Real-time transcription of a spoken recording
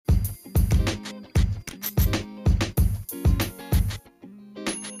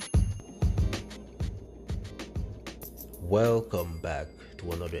Welcome back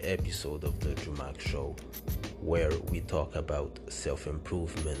to another episode of the Jumak Show, where we talk about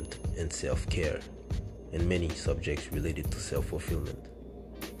self-improvement and self-care, and many subjects related to self-fulfillment.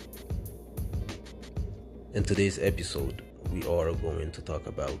 In today's episode, we are going to talk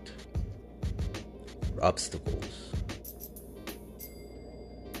about obstacles.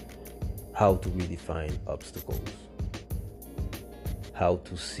 How to redefine obstacles. How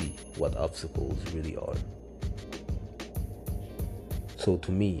to see what obstacles really are. So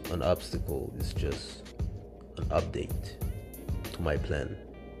to me, an obstacle is just an update to my plan,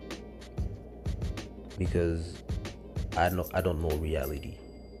 because I don't know reality,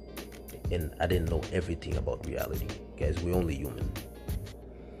 and I didn't know everything about reality. Guys, we're only human.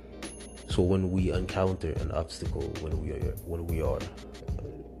 So when we encounter an obstacle, when we are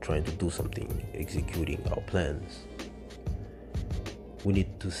trying to do something, executing our plans, we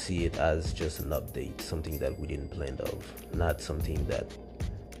need to see it as just an update, something that we didn't plan of, not something that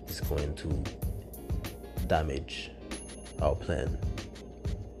is going to damage our plan,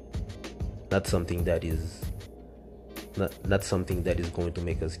 not something that is going to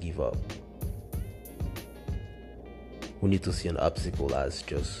make us give up. We need to see an obstacle as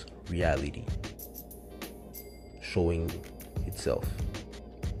just reality showing itself.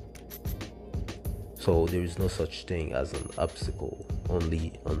 So there is no such thing as an obstacle,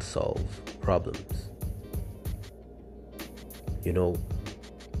 only unsolved problems.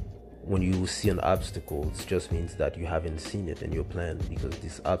 When you see an obstacle, it just means that you haven't seen it in your plan, because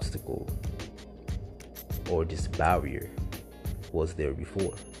this obstacle or this barrier was there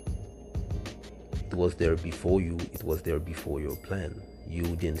before. It was there before you, it was there before your plan. You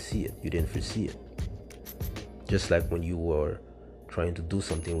didn't see it, you didn't foresee it. Just like when you were trying to do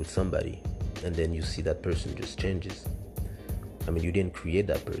something with somebody, and then you see that person just changes. You didn't create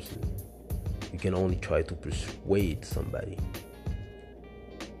that person. You can only try to persuade somebody,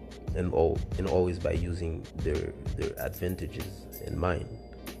 and always by using their advantages in mind.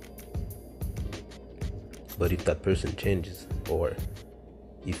 But if that person changes, or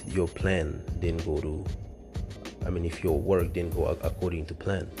if your plan didn't go to, if your work didn't go according to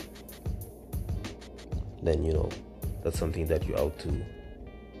plan, then that's something that you ought to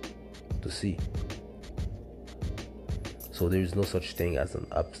see. So there is no such thing as an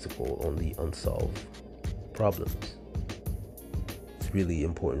obstacle, only unsolved problems. It's really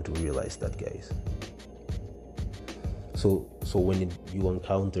important to realize that, guys. So when you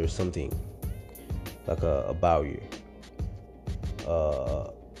encounter something like a barrier,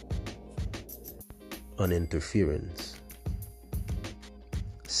 an interference,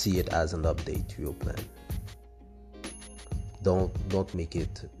 see it as an update to your plan. Don't make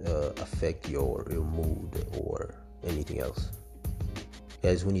it affect your mood or anything else.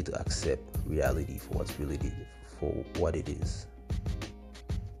 Guys, we need to accept reality for what it is.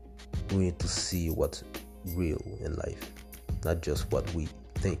 We need to see what's real in life, not just what we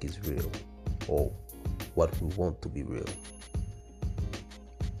think is real or what we want to be real.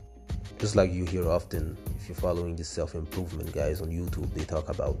 Just like you hear often, if you're following the self-improvement guys on YouTube, they talk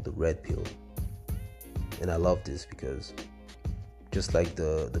about the red pill. And I love this, because just like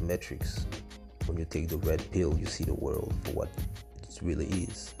the Matrix, when you take the red pill, you see the world for what it really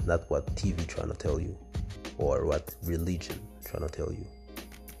is, not what TV trying to tell you, or what religion trying to tell you,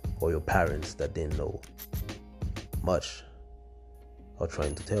 or your parents that didn't know much are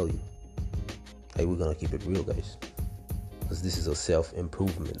trying to tell you. Hey, we're gonna keep it real, guys, because this is a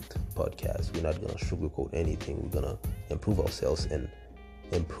self-improvement podcast. We're not gonna sugarcoat anything. We're gonna improve ourselves, and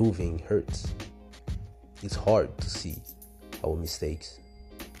improving hurts. It's hard to see our mistakes.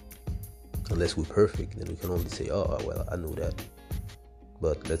 Unless we're perfect, then we can only say, oh, well, I knew that.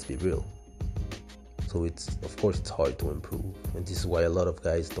 But let's be real. So of course it's hard to improve. And this is why a lot of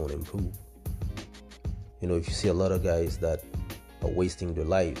guys don't improve. If you see a lot of guys that are wasting their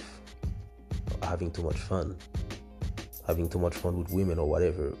life, having too much fun with women or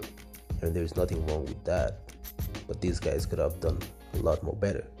whatever, and there's nothing wrong with that. But these guys could have done a lot more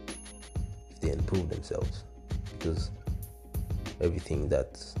better if they improved themselves. Because everything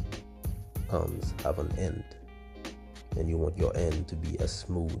that comes have an end, and you want your end to be as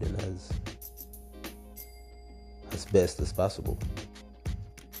smooth and as best as possible.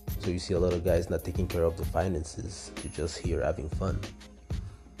 So you see a lot of guys not taking care of the finances. They're just here having fun,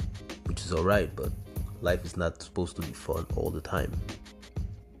 which is alright, but life is not supposed to be fun all the time.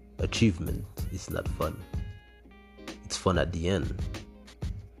 Achievement is not fun. It's fun at the end,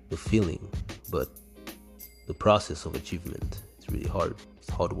 the feeling, but the process of achievement is really hard. It's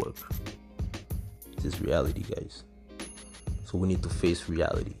hard work. This is reality, guys. So we need to face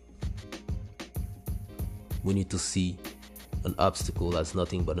reality. We need to see an obstacle as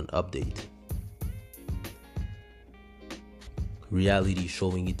nothing but an update. Reality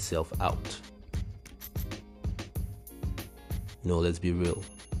showing itself out. Let's be real.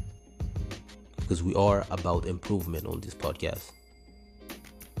 Because we are about improvement on this podcast.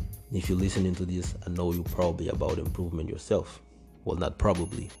 If you're listening to this, I know you're probably about improvement yourself. Well, not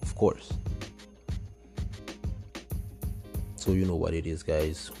probably, of course. So you know what it is,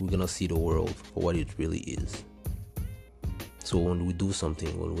 guys. We're gonna see the world for what it really is. So when we do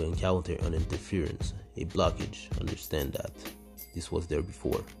something, when we encounter an interference, a blockage, understand that this was there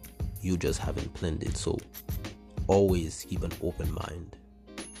before. You just haven't planned it. So always keep an open mind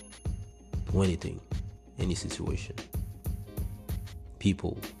to anything, any situation.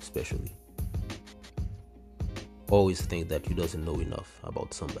 People especially. Always think that you doesn't know enough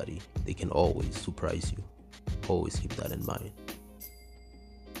about somebody. They can always surprise you. Always keep that in mind.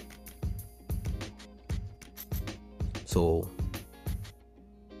 So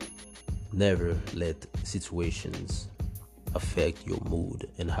never let situations affect your mood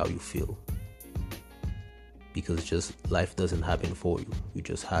and how you feel. Because just life doesn't happen for you. You're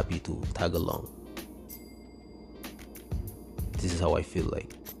just happy to tag along. This is how I feel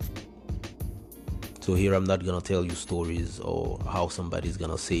like. So here I'm not gonna tell you stories or how somebody's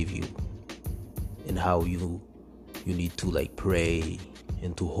gonna save you and how you need to pray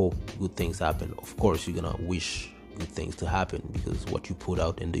and to hope good things happen. Of course you're gonna wish good things to happen because what you put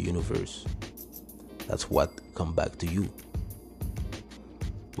out in the universe, that's what come back to you.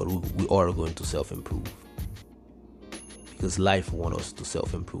 But we are going to self-improve because life wants us to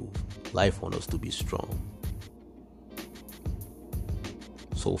self-improve. Life wants us to be strong.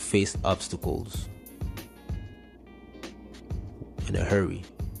 So face obstacles in a hurry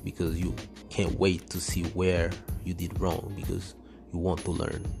because you can't wait to see where you did wrong because you want to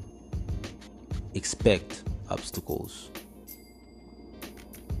learn. Expect obstacles.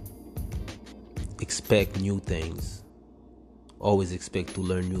 Expect new things. Always expect to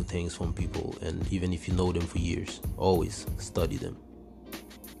learn new things from people, and even if you know them for years, always study them.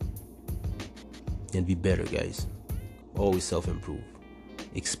 And be better, guys. Always self-improve.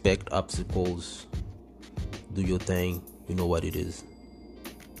 Expect obstacles. Do your thing. You know what it is.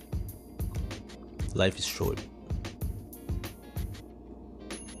 Life is short.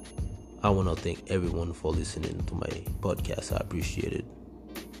 I want to thank everyone for listening to my podcast. I appreciate it.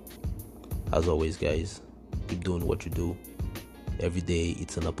 As always, guys, keep doing what you do. Every day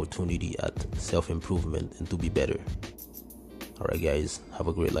it's an opportunity at self-improvement and to be better. Alright, guys, have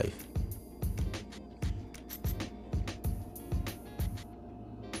a great life.